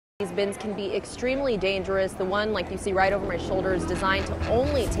These bins can be extremely dangerous. The one, like you see right over my shoulder, is designed to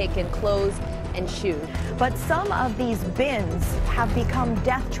only take in clothes and shoes. But some of these bins have become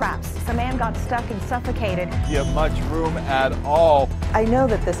death traps. A man got stuck and suffocated. You have much room at all. I know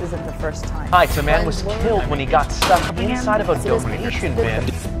that this isn't the first time. Hi, a man was killed when he got stuck inside of a donation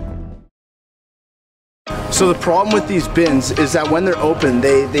bin. So the problem with these bins is that when they're open,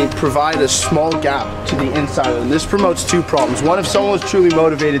 they provide a small gap to the inside of them. This promotes two problems. One, if someone was truly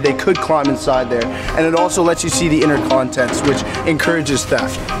motivated, they could climb inside there. And it also lets you see the inner contents, which encourages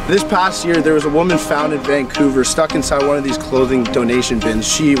theft. This past year, there was a woman found in Vancouver stuck inside one of these clothing donation bins.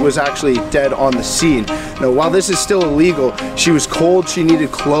 She was actually dead on the scene. Now, while this is still illegal, she was cold, she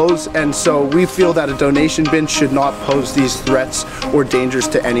needed clothes, and so we feel that a donation bin should not pose these threats or dangers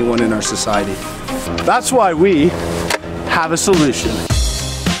to anyone in our society. That's why we have a solution.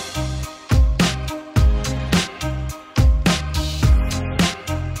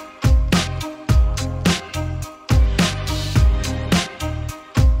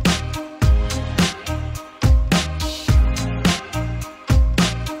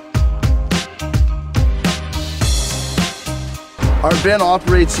 Our bin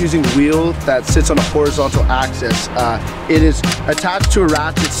operates using a wheel that sits on a horizontal axis. It is attached to a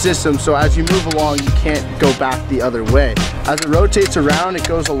ratchet system, so as you move along, you can't go back the other way. As it rotates around, it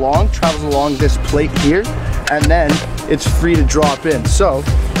goes along, travels along this plate here, and then it's free to drop in. So,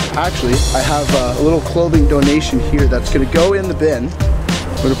 actually, I have a little clothing donation here that's gonna go in the bin.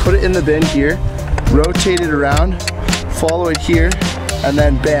 I'm gonna put it in the bin here, rotate it around, follow it here, and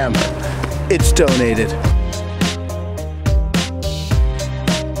then bam, it's donated.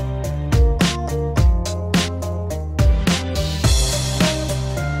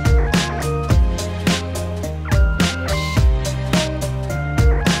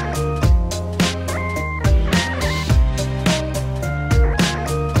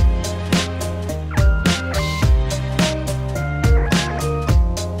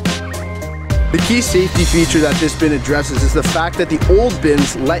 The key safety feature that this bin addresses is the fact that the old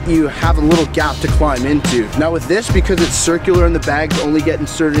bins let you have a little gap to climb into. Now with this, because it's circular and the bags only get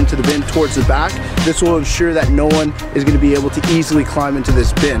inserted into the bin towards the back, this will ensure that no one is going to be able to easily climb into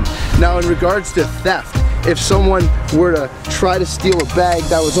this bin. Now in regards to theft, if someone were to try to steal a bag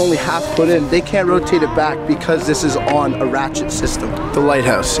that was only half put in, they can't rotate it back because this is on a ratchet system. The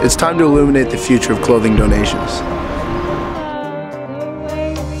Lighthouse. It's time to illuminate the future of clothing donations.